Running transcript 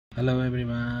Hello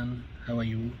everyone, how are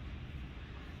you?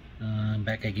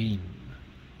 Back again.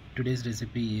 Today's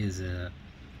recipe is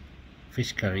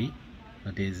fish curry,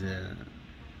 that is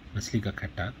machli ka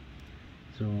khatta.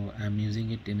 So I'm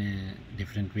using it in a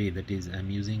different way, that is I'm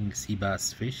using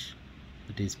Seabass fish,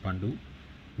 that is pandu,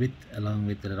 along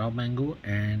with raw mango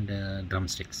and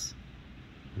drumsticks.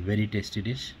 Very tasty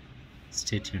dish.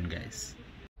 Stay tuned, guys.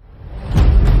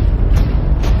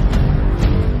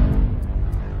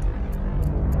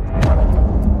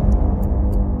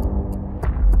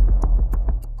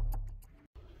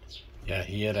 Yeah,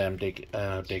 here I am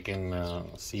taking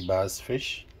Seabass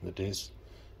fish that is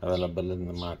available in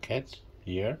the market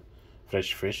here,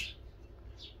 fresh fish.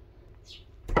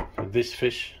 So this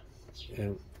fish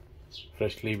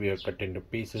freshly we are cut into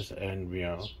pieces and we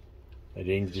are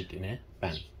arranged it in a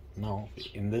pan. Now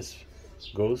in this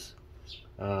goes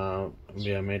we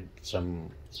have made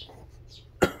some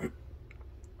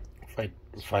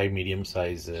five medium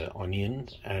size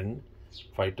onions and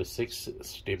 5 to 6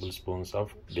 tablespoons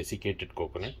of desiccated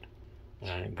coconut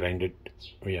and grind it.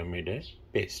 We have made a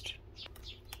paste.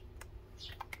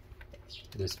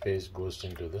 This paste goes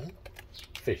into the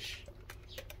fish.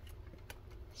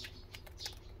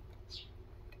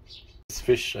 This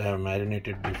fish I have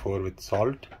marinated before with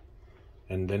salt,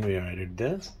 and then we have added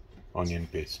the onion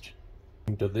paste.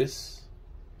 Into this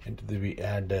we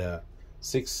add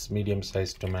 6 medium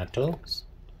sized tomato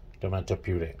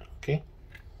puree. Okay.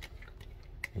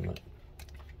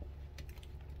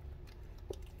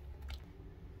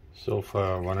 So for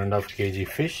 1.5 kg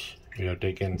fish, we have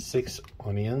taken 6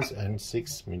 onions and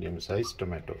 6 medium sized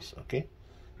tomatoes. Okay,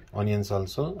 onions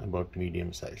also about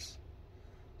medium size.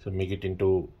 So make it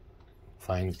into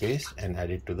fine paste and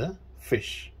add it to the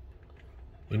fish.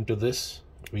 Into this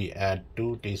we add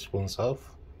 2 teaspoons of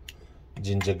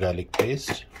ginger garlic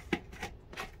paste.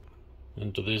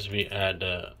 Into this we add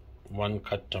 1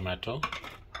 cut tomato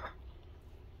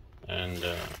and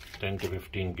 10 to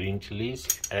 15 green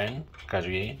chilies and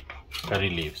curry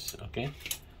leaves. Okay,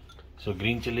 so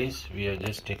green chilies we have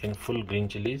just taken full green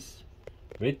chilies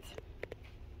with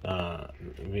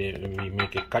we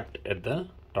make a cut at the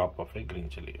top of a green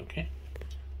chili. Okay,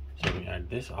 so we add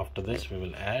this. After this we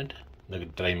will add the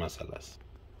dry masalas,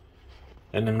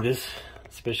 and in this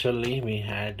specially we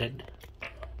added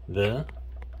the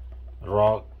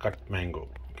raw cut mango.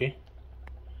 Okay,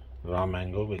 raw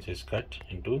mango which is cut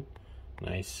into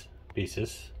nice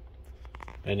pieces,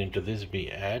 and into this we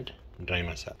add dry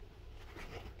masala.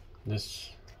 This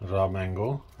raw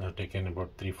mango, I have taken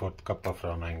about 3/4 cup of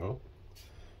raw mango.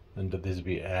 Into this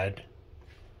we add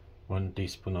 1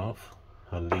 teaspoon of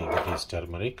haldi, that is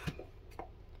turmeric,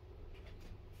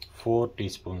 4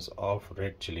 teaspoons of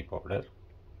red chili powder,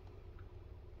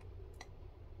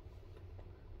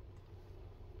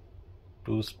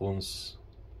 2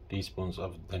 teaspoons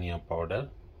of dhania powder,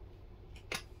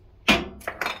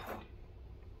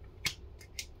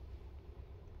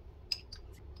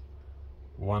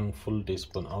 1 full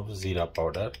teaspoon of jeera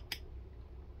powder,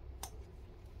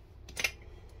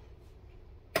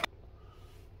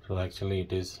 so actually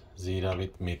it is jeera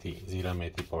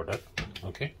methi powder.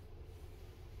 Okay,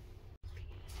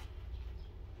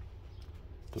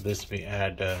 to this we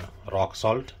add rock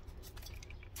salt,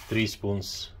 3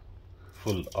 spoons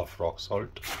full of rock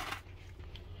salt.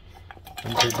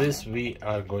 And to this we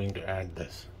are going to add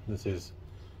this is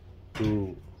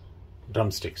 2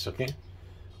 drumsticks. Okay,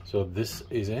 so this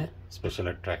is a special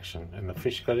attraction in the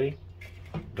fish curry.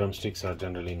 Drumsticks are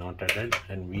generally not added,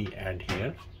 and we add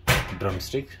here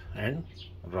drumstick and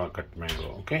raw cut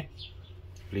mango. Okay,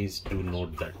 please do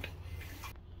note that.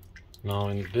 Now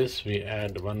in this we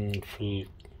add 1 full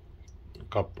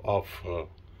cup of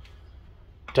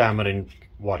tamarind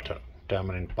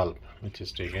pulp which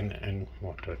is taken and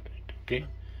watered. Okay,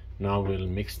 now we'll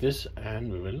mix this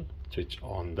and we will switch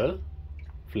on the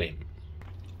flame.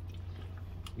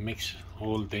 Mix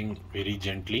whole thing very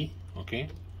gently. Okay,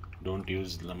 don't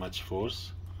use much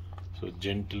force, so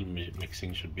gentle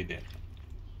mixing should be there.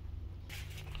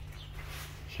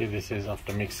 See, this is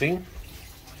after mixing.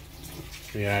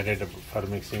 We added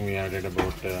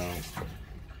about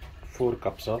 4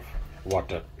 cups of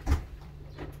water.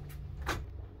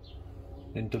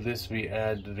 Into this we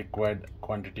add the required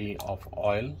quantity of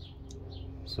oil,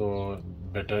 so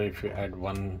better if you add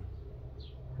 1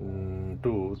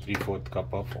 to 3/4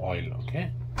 cup of oil.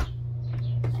 Okay,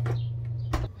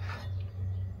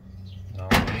 now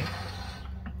we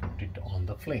put it on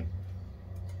the flame.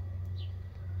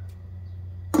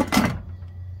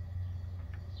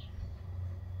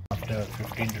 After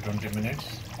 15 to 20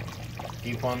 minutes,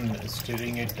 keep on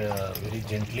stirring it very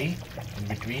gently in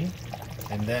between,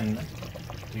 and then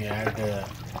we add a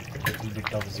little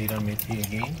bit of zira methi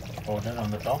again powder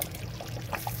on the top,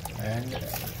 and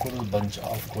full bunch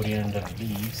of coriander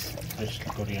leaves, fresh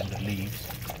coriander leaves.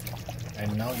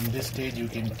 And now in this stage you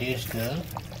can taste the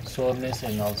sourness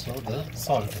and also the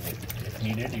salt in it. If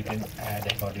needed, you can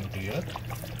add according to your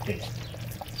taste.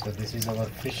 So this is our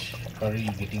fish curry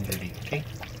getting ready. Okay,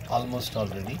 almost all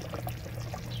ready.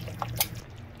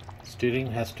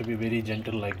 Stirring has to be very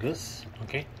gentle like this.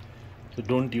 Okay, so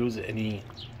don't use any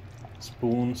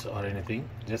spoons or anything,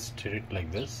 just stir it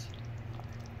like this.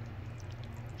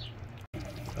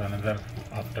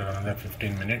 After another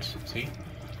 15 minutes, see,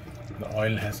 the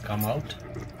oil has come out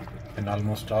and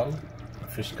almost all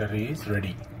fish curry is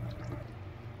ready.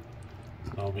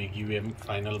 Now we give a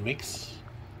final mix.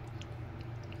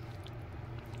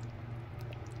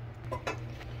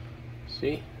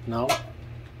 See, now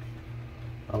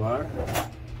our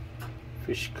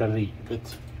fish curry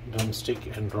with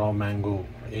drumstick and raw mango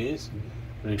is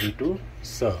ready to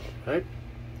serve, right?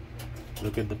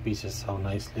 Look at the pieces, how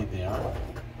nicely they are.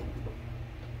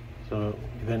 So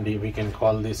then we can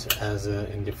call this as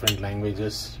in different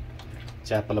languages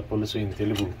chapala pulusu in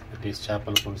Telugu. It is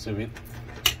chapala pulusu with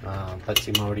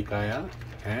pachi mavidikaya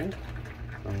and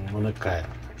munakkaya.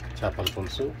 Chapala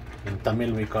pulusu. In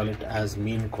Tamil we call it as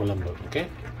meen kolambu. Okay,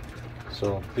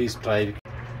 so please try it.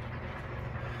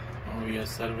 Now we are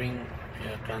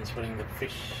transferring the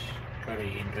fish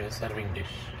curry into a serving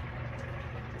dish.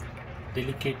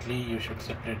 Delicately you should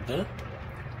separate the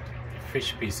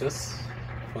fish pieces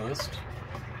first,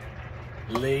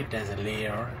 lay it as a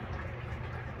layer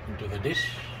into the dish.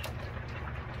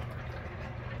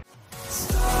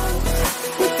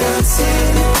 We're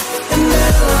dancing.